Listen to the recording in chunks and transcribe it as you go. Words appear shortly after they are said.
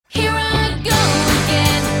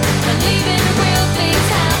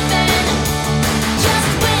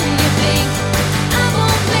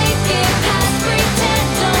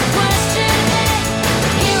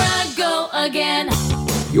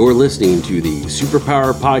You're listening to the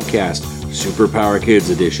Superpower Podcast, Superpower Kids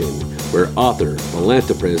Edition, where author,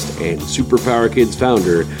 philanthropist, and Superpower Kids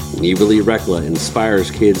founder Neva Lee Rekla inspires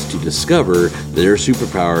kids to discover their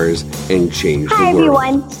superpowers and change the world. Hi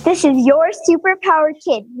everyone, this is your Superpower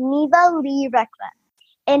Kid, Neva Lee Rekla,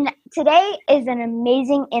 and today is an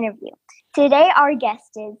amazing interview. Today our guest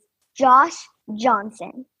is Josh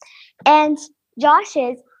Johnson, and Josh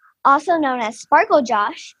is also known as Sparkle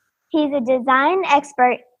Josh. He's a design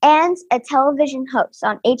expert and a television host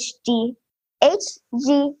on HGTV.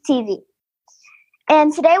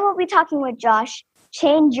 And today we'll be talking with Josh,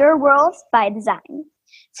 Change Your World by Design.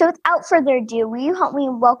 So without further ado, will you help me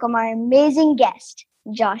welcome our amazing guest,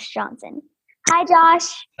 Josh Johnson. Hi, Josh.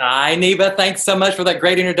 Hi, Neva. Thanks so much for that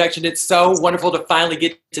great introduction. It's so wonderful to finally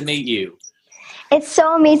get to meet you. It's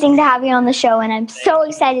so amazing to have you on the show, and I'm so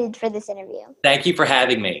excited for this interview. Thank you for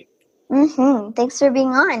having me. Thanks for being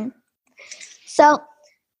on. So,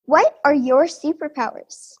 what are your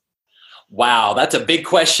superpowers? Wow, that's a big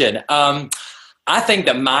question. I think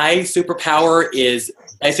that my superpower is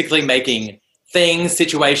basically making things,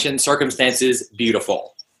 situations, circumstances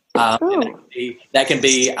beautiful. That can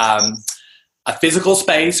be a physical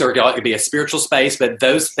space, or it could be a spiritual space, but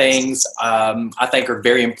those things I think are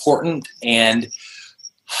very important, and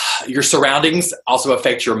your surroundings also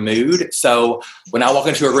affect your mood. So when I walk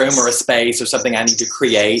into a room or a space or something I need to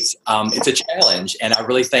create, it's a challenge, and I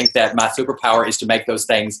really think that my superpower is to make those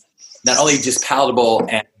things not only just palatable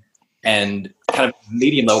and kind of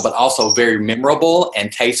medium level, but also very memorable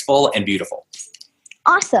and tasteful and beautiful.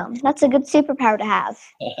 Awesome. That's a good superpower to have.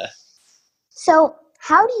 So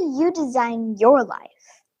how do you design your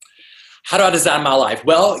life? How do I design my life?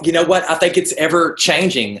 Well, you know what? I think it's ever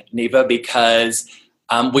changing, Neva, because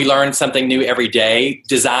we learn something new every day.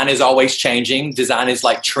 Design is always changing. Design is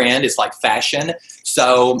like trend. It's like fashion.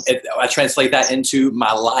 So I translate that into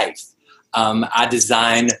my life. I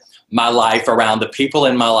design my life around the people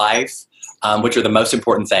in my life, which are the most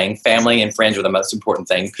important thing. Family and friends are the most important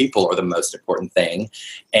thing. People are the most important thing.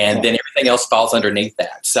 And then everything else falls underneath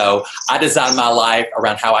that. So I design my life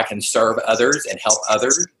around how I can serve others and help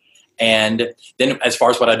others. And then as far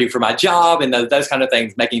as what I do for my job and those kind of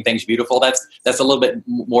things, making things beautiful, that's a little bit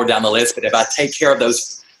more down the list. But if I take care of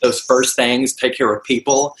those first things, take care of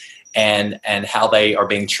people and how they are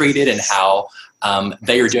being treated and how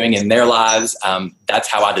they are doing in their lives, that's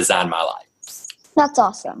how I design my life. That's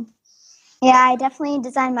awesome. Yeah, I definitely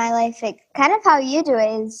design my life. Kind of how you do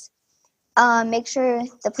it is make sure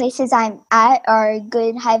the places I'm at are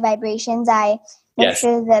good, high vibrations. I make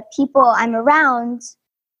sure the people I'm around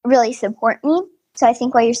really support me. So I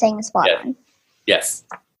think what you're saying is spot on. Yes.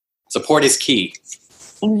 Support is key.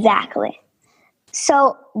 Exactly.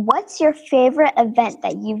 So what's your favorite event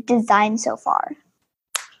that you've designed so far?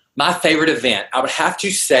 My favorite event, I would have to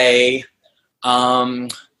say, I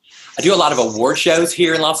do a lot of award shows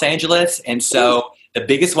here in Los Angeles. And so the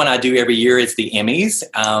biggest one I do every year is the Emmys.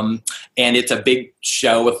 And it's a big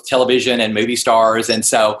show with television and movie stars. And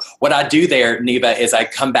so what I do there, Neva, is I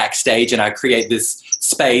come backstage and I create this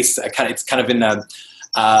space. It's kind of in a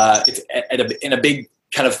big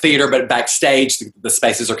kind of theater, but backstage the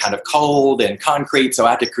spaces are kind of cold and concrete. So I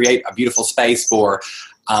have to create a beautiful space for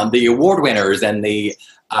the award winners and the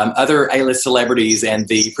other A-list celebrities and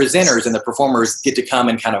the presenters and the performers get to come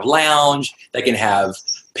and kind of lounge. They can have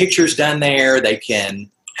pictures done there. They can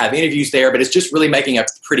have interviews there, but it's just really making a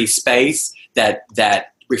pretty space that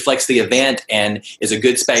reflects the event and is a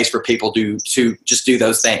good space for people to just do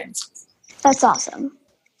those things. That's awesome.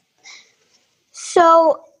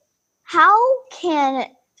 So how can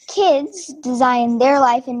kids design their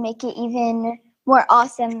life and make it even more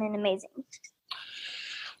awesome and amazing?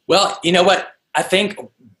 Well, you know what? I think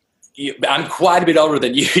I'm quite a bit older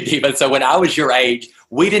than you, Neva. So when I was your age,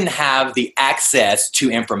 we didn't have the access to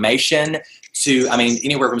information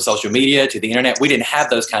anywhere from social media to the internet. We didn't have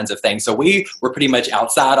those kinds of things. So we were pretty much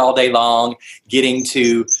outside all day long, getting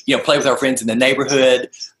to, play with our friends in the neighborhood,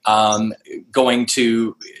 going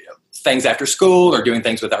to things after school or doing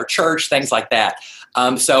things with our church, things like that.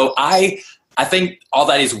 So I think all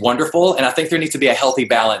that is wonderful. And I think there needs to be a healthy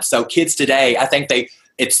balance. So kids today, I think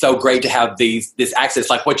it's so great to have this access,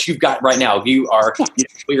 like what you've got right now.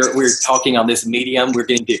 We're talking on this medium. We're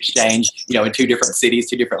getting to exchange, in 2 different cities,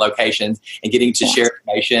 2 different locations, and getting to share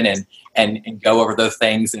information and go over those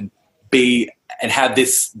things and have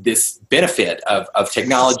this benefit of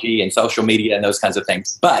technology and social media and those kinds of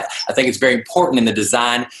things. But I think it's very important in the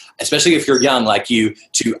design, especially if you're young like you,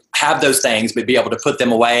 to have those things, but be able to put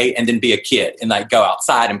them away and then be a kid and like go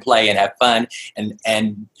outside and play and have fun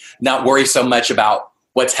and not worry so much about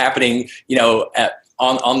what's happening,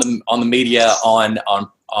 on the media, on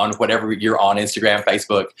whatever you're on, Instagram,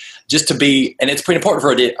 Facebook, just to be, and it's pretty important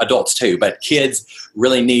for adults too, but kids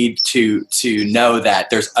really need to know that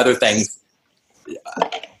there's other things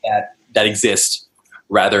that exist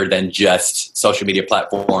rather than just social media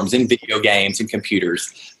platforms and video games and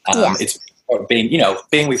computers. It's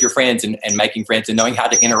being with your friends and making friends and knowing how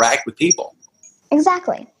to interact with people.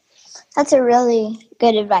 Exactly. That's a really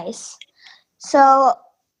good advice. So,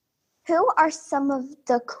 who are some of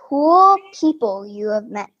the cool people you have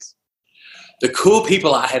met? The cool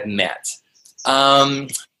people I have met.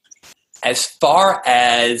 As far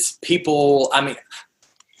as people, I mean,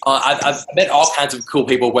 I've met all kinds of cool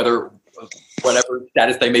people, whatever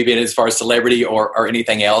status they may be in as far as celebrity or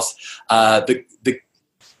anything else. Some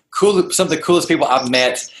of the coolest people I've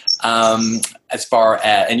met, as far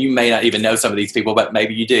as, and you may not even know some of these people, but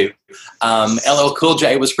maybe you do. LL Cool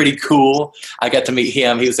J was pretty cool. I got to meet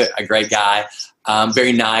him. He was a great guy.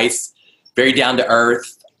 Very nice, very down to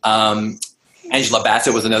earth. Angela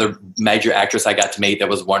Bassett was another major actress I got to meet that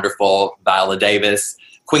was wonderful. Viola Davis,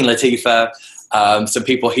 Queen Latifah. Some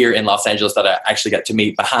people here in Los Angeles that I actually got to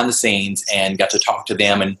meet behind the scenes and got to talk to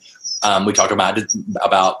them. And we talked about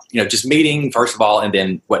just meeting, first of all, and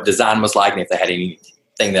then what design was like and if they had anything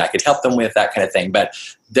that I could help them with, that kind of thing. But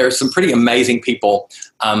there's some pretty amazing people,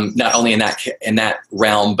 not only in that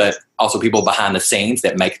realm, but also people behind the scenes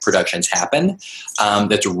that make productions happen.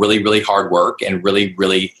 That's really, really hard work and really,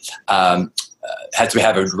 really has to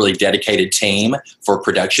have a really dedicated team for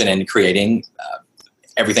production and creating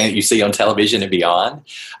everything that you see on television and beyond.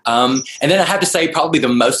 And then I have to say probably the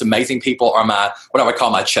most amazing people are what I would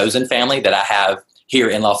call my chosen family that I have here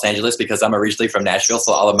in Los Angeles, because I'm originally from Nashville.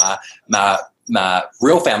 So all of my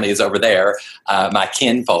real family is over there. My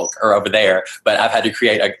kinfolk are over there, but I've had to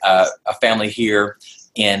create a family here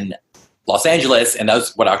in Los Angeles, and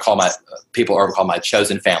those what I call my people are called my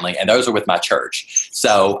chosen family, and those are with my church.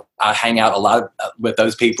 So I hang out a lot with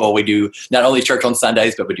those people. We do not only church on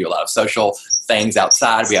Sundays, but we do a lot of social things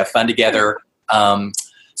outside. We have fun together.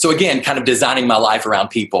 So again, kind of designing my life around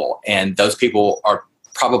people, and those people are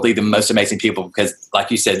probably the most amazing people because,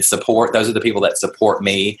 like you said, support. Those are the people that support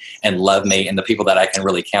me and love me, and the people that I can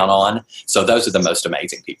really count on. So those are the most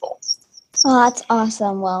amazing people. Oh, that's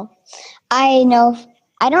awesome. Well, I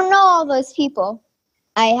don't know all those people.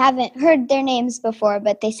 I haven't heard their names before,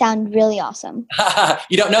 but they sound really awesome.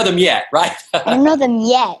 You don't know them yet, right? I don't know them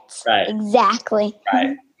yet. Right. Exactly.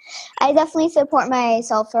 Right. I definitely support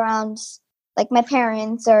myself around, like, my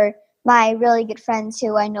parents or my really good friends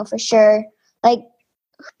who I know for sure, like,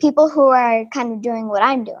 people who are kind of doing what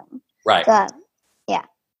I'm doing. Right. So, yeah.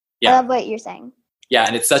 I love what you're saying. Yeah,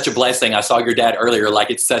 and it's such a blessing. I saw your dad earlier.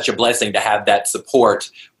 Like, it's such a blessing to have that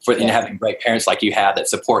support and having great parents like you have that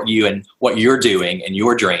support you and what you're doing and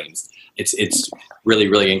your dreams. It's really,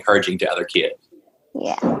 really encouraging to other kids.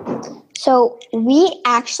 Yeah. So we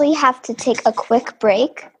actually have to take a quick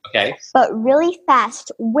break. Okay. But really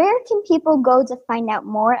fast, where can people go to find out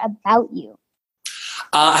more about you?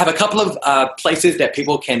 I have a couple of places that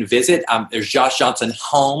people can visit. There's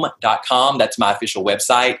joshjohnsonhome.com. That's my official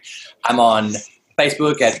website. I'm on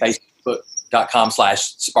Facebook at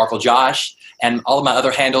facebook.com/SparkleJosh. And all of my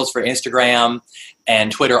other handles for Instagram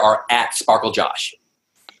and Twitter are at SparkleJosh.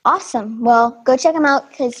 Awesome. Well, go check him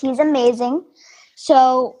out because he's amazing.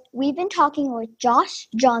 So we've been talking with Josh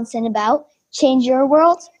Johnson about Change Your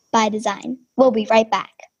World by Design. We'll be right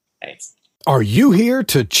back. Thanks. Are you here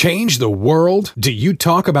to change the world? Do you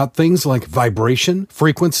talk about things like vibration,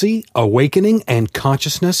 frequency, awakening, and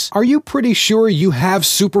consciousness? Are you pretty sure you have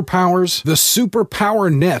superpowers? The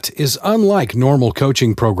Superpower Net is unlike normal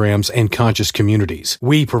coaching programs and conscious communities.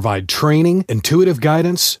 We provide training, intuitive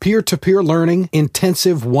guidance, peer-to-peer learning,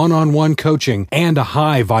 intensive one-on-one coaching, and a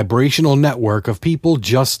high vibrational network of people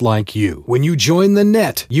just like you. When you join the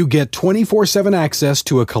net, you get 24/7 access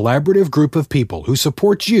to a collaborative group of people who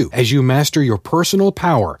support you as you master your personal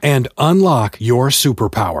power and unlock your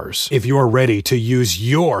superpowers. If you're ready to use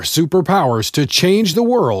your superpowers to change the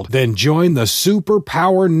world, then join the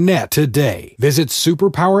Superpower Net today. Visit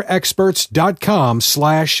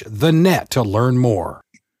superpowerexperts.com/thenet to learn more.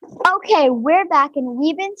 Okay, we're back and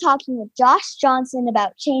we've been talking with Josh Johnson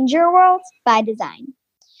about Change Your World by Design.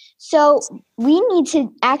 So we need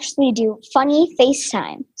to actually do funny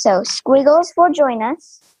FaceTime. So Squiggles will join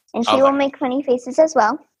us and she will make funny faces as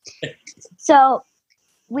well. So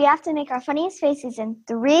we have to make our funniest faces in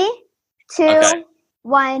 3, 2,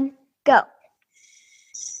 1, go.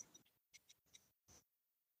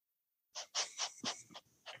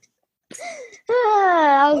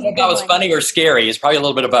 I don't know if that was funny or scary. It's probably a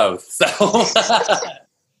little bit of both. So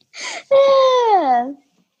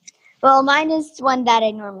Well, mine is one that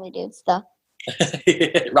I normally do. So,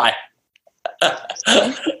 Right.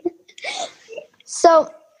 so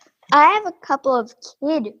I have a couple of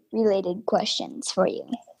kid-related questions for you.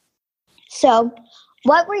 So,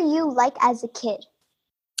 what were you like as a kid?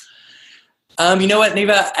 You know what,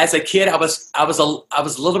 Neva? As a kid, I was a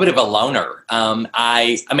little bit of a loner.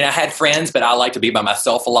 I had friends, but I like to be by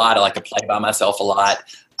myself a lot. I like to play by myself a lot.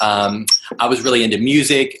 I was really into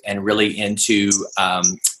music and really into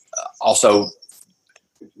also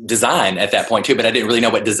design at that point too, but I didn't really know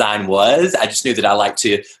what design was. I just knew that I liked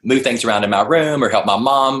to move things around in my room or help my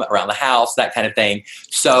mom around the house, that kind of thing.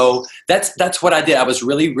 So that's what I did. I was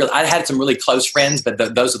I had some really close friends, but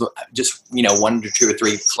those are just, 1 to 2 or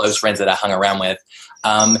 3 close friends that I hung around with.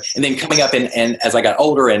 And then coming up and as I got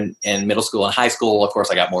older in middle school and high school, of course,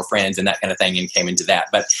 I got more friends and that kind of thing and came into that.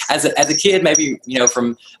 But as a kid, maybe,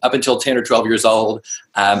 from up until 10 or 12 years old,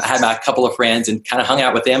 I had my couple of friends and kind of hung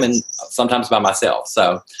out with them and sometimes by myself.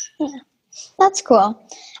 So yeah, that's cool.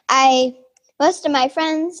 Most of my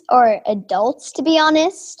friends are adults, to be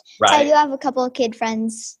honest. Right. So I do have a couple of kid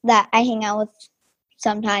friends that I hang out with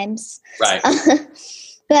sometimes. Right.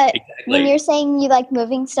 But Exactly. when you're saying you like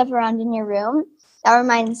moving stuff around in your room, that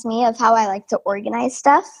reminds me of how I like to organize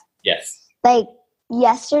stuff. Yes. Like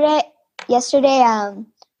yesterday,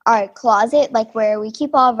 our closet, like where we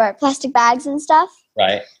keep all of our plastic bags and stuff.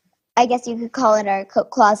 Right. I guess you could call it our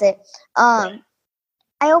coat closet. I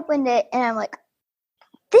opened it and I'm like,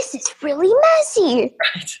 this is really messy.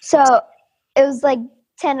 Right. So it was like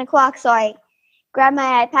 10 o'clock. So I grabbed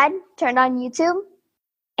my iPad, turned on YouTube,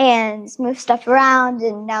 and moved stuff around,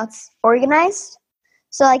 and now it's organized.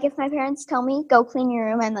 So, like, if my parents tell me, go clean your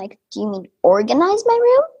room, I'm like, do you mean organize my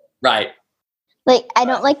room? Right. Like, I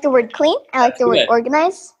don't like the word clean. I like the word good.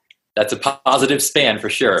 organize. That's a positive spin for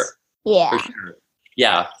sure. Yeah. For sure.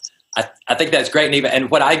 Yeah. I think that's great, Neva. And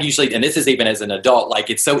what I usually, and this is even as an adult, like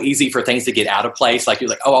it's so easy for things to get out of place. Like you're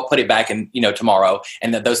like, oh, I'll put it back and tomorrow.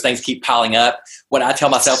 And those things keep piling up. What I tell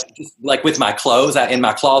myself, just like with my clothes in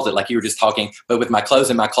my closet, like you were just talking, but with my clothes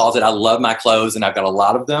in my closet, I love my clothes and I've got a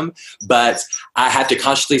lot of them. But I have to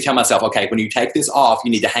consciously tell myself, okay, when you take this off, you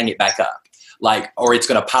need to hang it back up. Like, or it's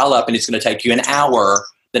going to pile up and it's going to take you an hour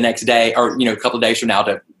the next day or, a couple of days from now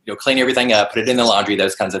to clean everything up, put it in the laundry,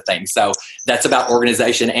 those kinds of things. So that's about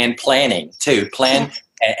organization and planning too. Plan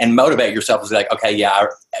and motivate yourself to be like, okay, yeah,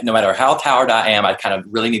 no matter how tired I am, I kind of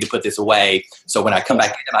really need to put this away. So when I come back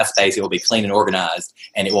into my space, it will be clean and organized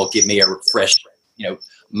and it will give me a fresh,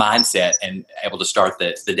 mindset and able to start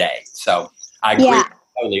the day. So I agree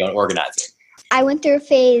totally on organizing. I went through a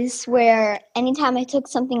phase where anytime I took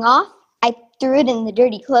something off, I threw it in the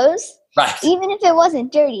dirty clothes. Right. Even if it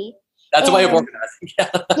wasn't dirty. That's a way of organizing.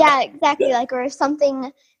 Yeah, exactly. Like, or if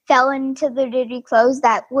something fell into the dirty clothes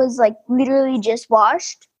that was like literally just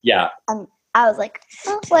washed. Yeah. I was like,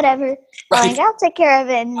 oh, whatever. Right. I'll take care of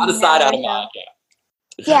it. Out of sight, out of mind.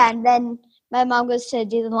 Yeah, and then my mom goes to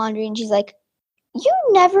do the laundry and she's like, you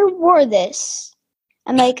never wore this.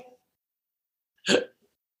 I'm like,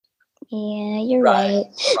 yeah, you're right.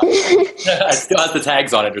 It still has the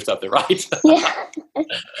tags on it or something, right? Yeah.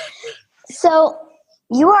 So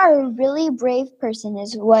you are a really brave person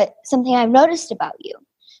is something I've noticed about you.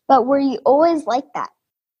 But were you always like that?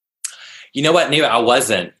 You know what, Neva? I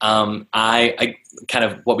wasn't. I kind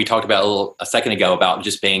of what we talked about a second ago about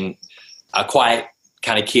just being a quiet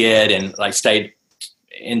kind of kid and like stayed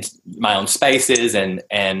in my own spaces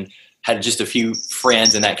and had just a few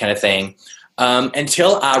friends and that kind of thing.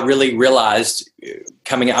 Until I really realized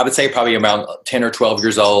I would say probably around 10 or 12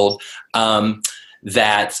 years old,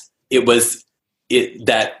 that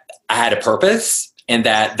that I had a purpose and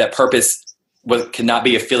that purpose cannot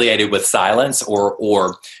be affiliated with silence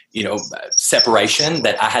or separation,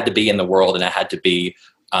 that I had to be in the world and I had to be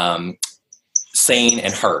seen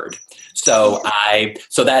and heard. So it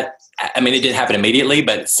didn't happen immediately,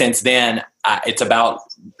 but since then it's about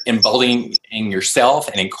emboldening yourself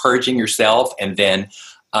and encouraging yourself. And then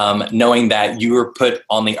knowing that you were put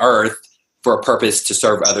on the earth for a purpose to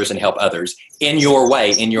serve others and help others in your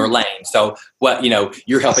way, in your lane. So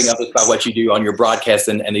you're helping others by what you do on your broadcasts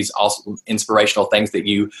and these awesome inspirational things that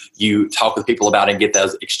you talk with people about and get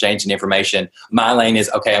those exchanging information. My lane is,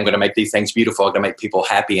 okay, I'm going to make these things beautiful. I'm going to make people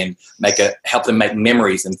happy and help them make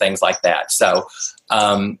memories and things like that. So,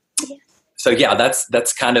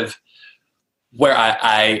 that's kind of where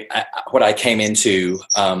I came into.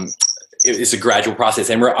 It's a gradual process,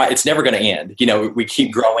 and it's never going to end. We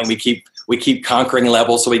keep growing, we keep conquering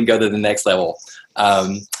levels, so we can go to the next level.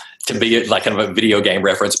 To be like kind of a video game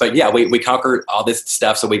reference, but yeah, we conquered all this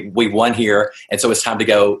stuff, so we won here, and so it's time to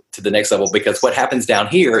go to the next level. Because what happens down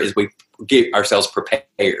here is we get ourselves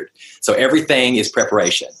prepared. So everything is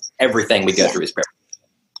preparation. Everything we go through is preparation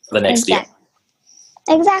for the next year.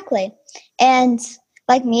 Exactly. And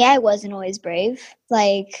like me, I wasn't always brave.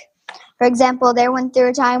 Like, for example, there went through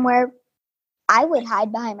a time where I would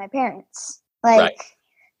hide behind my parents. Like,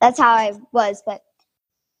 that's how I was. But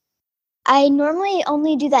I normally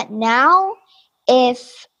only do that now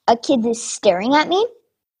if a kid is staring at me.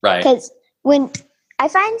 Right. Because when I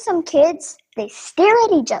find some kids, they stare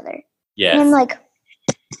at each other. Yes. And I'm like,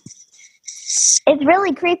 it's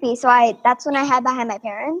really creepy. So that's when I hide behind my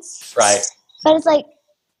parents. Right. But it's like,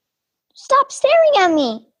 stop staring at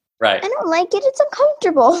me. Right. I don't like it. It's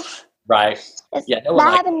uncomfortable. Right. Yeah. No one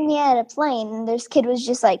that happened to me at a plane, and this kid was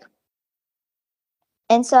just like,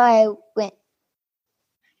 and so I went.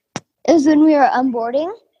 It was when we were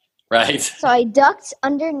unboarding. Right. So I ducked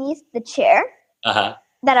underneath the chair Uh-huh.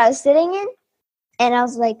 that I was sitting in, and I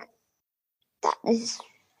was like, that is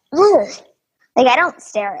ugh. Like, I don't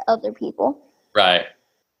stare at other people. Right.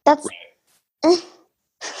 That's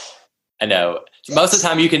I know. Most of the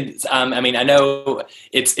time you can, I mean, I know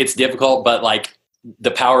it's difficult, but like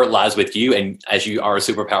the power lies with you. And as you are a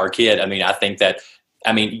superpower kid, I mean, I think that,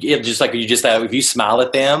 I mean, it just like you just said, if you smile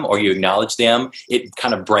at them or you acknowledge them, it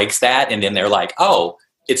kind of breaks that. And then they're like, oh,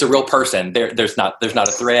 it's a real person. There's not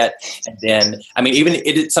a threat. And then, I mean,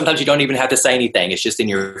 even sometimes you don't even have to say anything. It's just in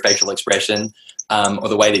your facial expression, or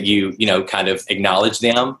the way that you kind of acknowledge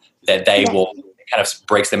them, that they will kind of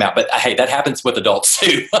breaks them out. But hey, that happens with adults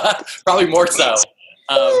too, probably more so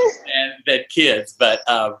than kids, but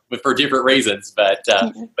for different reasons. But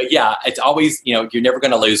yeah, it's always, you're never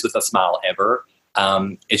going to lose with a smile ever.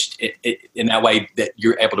 It's in that way that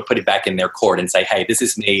you're able to put it back in their court and say, hey, this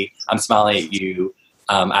is me. I'm smiling at you.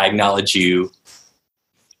 I acknowledge you.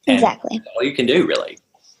 exactly. That's all you can do, really.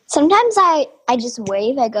 Sometimes I just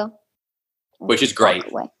wave. I go, which is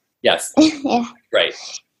great. away. Yes. Yeah. Great.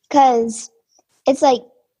 Because it's like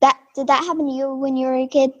that. Did that happen to you when you were a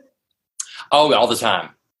kid? Oh, all the time.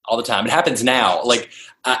 All the time. It happens now, like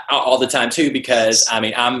all the time too, because I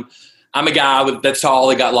mean, I'm a guy that's tall,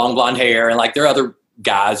 that got long blonde hair, and like there are other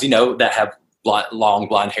guys, that have long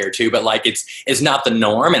blonde hair too, but like it's not the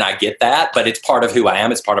norm, and I get that, but it's part of who I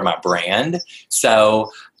am. It's part of my brand.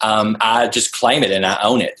 So I just claim it and I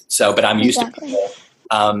own it. So, but I'm used to people.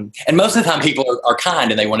 And most of the time people are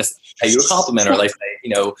kind and they want to pay you a compliment, or they say,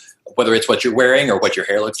 whether it's what you're wearing or what your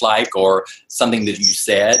hair looks like or something that you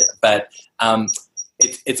said, but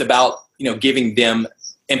it's about, giving them,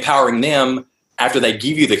 empowering them after they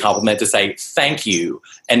give you the compliment to say thank you,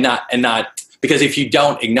 and not because if you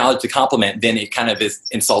don't acknowledge the compliment, then it kind of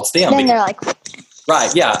insults them. Then they're like,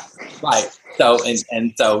 right, yeah, right. So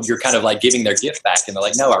and so you're kind of like giving their gift back, and they're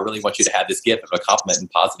like, no, I really want you to have this gift of a compliment and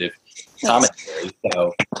positive commentary.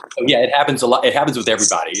 So yeah, it happens a lot. It happens with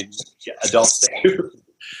everybody, adults too.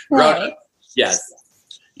 Grown-ups.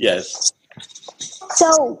 Yes.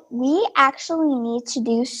 So we actually need to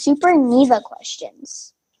do Super Neva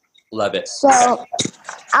questions. Love it. So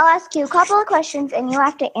I'll ask you a couple of questions, and you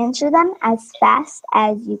have to answer them as fast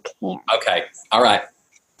as you can. Okay. All right.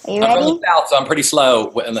 Are you ready? I'm from the South, so I'm pretty slow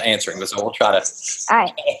in the answering, so we'll try to. All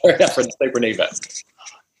right. For the Super Neva.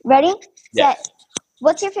 Ready? Yeah. Set.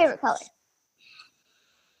 What's your favorite color?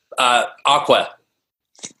 Aqua.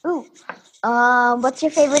 Ooh. What's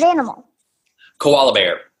your favorite animal? Koala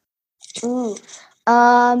bear. Ooh.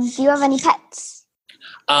 Do you have any pets?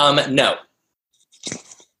 No.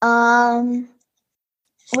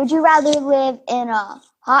 Would you rather live in a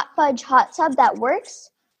hot fudge hot tub that works,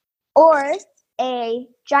 or a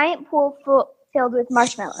giant pool filled with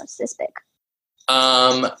marshmallows this big?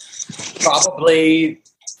 Probably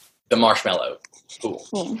the marshmallow pool.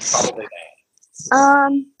 Probably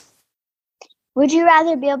that. Would you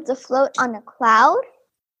rather be able to float on a cloud,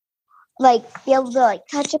 like be able to like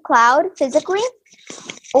touch a cloud physically,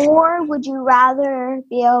 or would you rather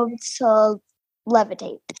be able to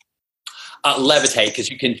levitate? Levitate, because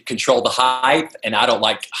you can control the height, and I don't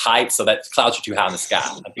like height, so that clouds are too high in the sky.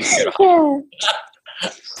 I'm too scared of height.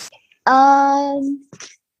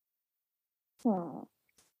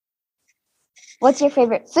 What's your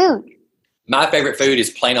favorite food? My favorite food is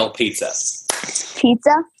plain old pizza.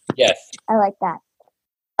 Pizza? Yes. I like that.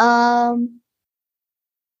 I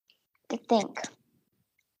think.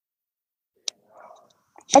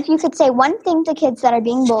 If you could say one thing to kids that are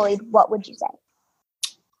being bullied, what would you say?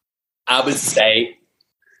 I would say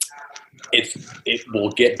it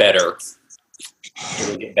will get better. It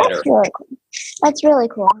will get better. That's really cool. That's really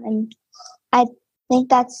cool. And I think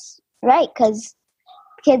that's right, because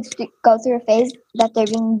kids go through a phase that they're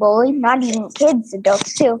being bullied. Not even kids,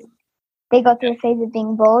 adults too. They go through a phase of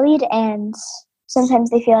being bullied, and sometimes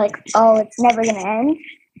they feel like, oh, it's never going to end.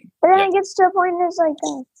 But then it gets to a point where it's like,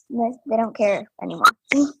 oh, they don't care anymore.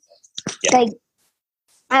 Yeah. Like,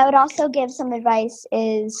 I would also give some advice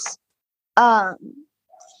is, like,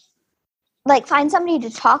 find somebody to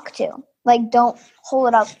talk to. Like, don't hold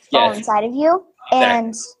it up all inside of you.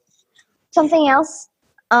 And something else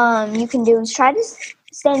you can do is try to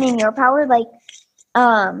stand in your power. Like,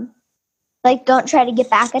 don't try to get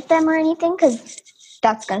back at them or anything, because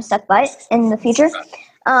that's going to suck butt in the future.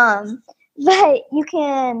 But you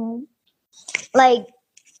can, like,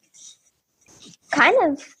 kind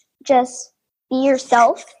of just be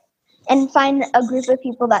yourself and find a group of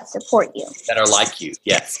people that support you. That are like you,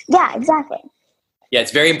 yes. Yeah, exactly. Yeah,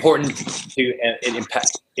 it's very important to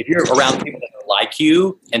impact. If you're around people that are like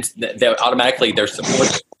you, and they're automatically they're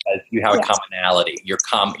supportive because you have a commonality. You're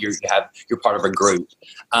part of a group.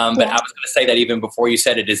 But I was going to say that even before you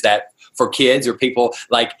said it, is that for kids or people,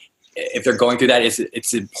 like, if they're going through that,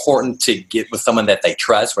 it's important to get with someone that they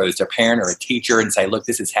trust, whether it's a parent or a teacher, and say, look,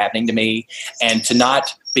 this is happening to me, and to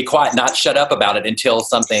not be quiet, not shut up about it until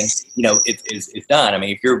something, is done. I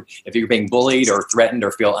mean, if you're being bullied or threatened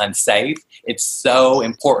or feel unsafe, it's so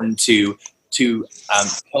important to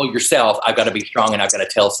tell yourself, I've got to be strong and I've got to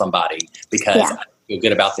tell somebody because I feel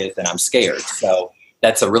good about this and I'm scared. So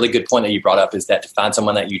that's a really good point that you brought up, is that to find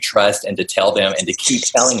someone that you trust and to tell them and to keep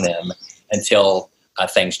telling them until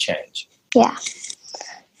things change. Yeah.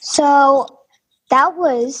 So that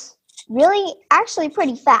was really actually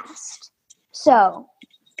pretty fast. So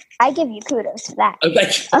I give you kudos for that. Oh,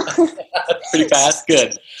 thank you. Pretty fast.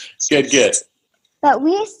 Good. But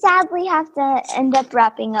we sadly have to end up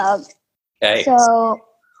wrapping up. Okay. So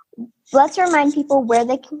let's remind people where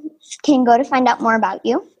they can go to find out more about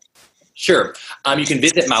you. Sure. You can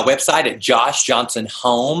visit my website at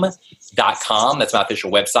joshjohnsonhome.com. That's my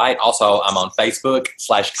official website. Also, I'm on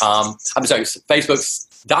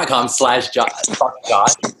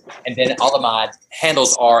Facebook.com/Josh. And then all of my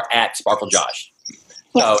handles are at SparkleJosh.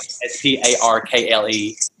 So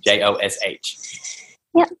SparkleJosh.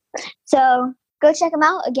 Yep. So go check him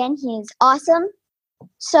out. Again, he's awesome.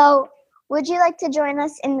 So would you like to join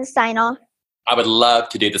us in the sign-off? I would love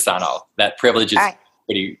to do the sign-off. That privilege is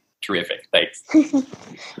pretty terrific. Thanks. All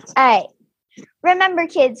right. Remember,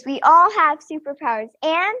 kids, we all have superpowers,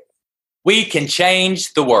 and we can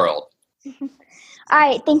change the world. All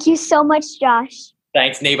right. Thank you so much, Josh.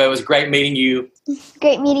 Thanks, Neva. It was great meeting you.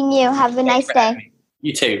 Great meeting you. Have a nice day.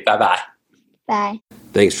 You too. Bye-bye. Bye.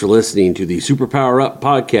 Thanks for listening to the Superpower Up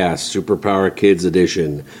Podcast, Superpower Kids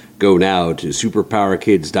Edition. Go now to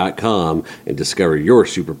superpowerkids.com and discover your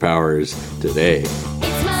superpowers today.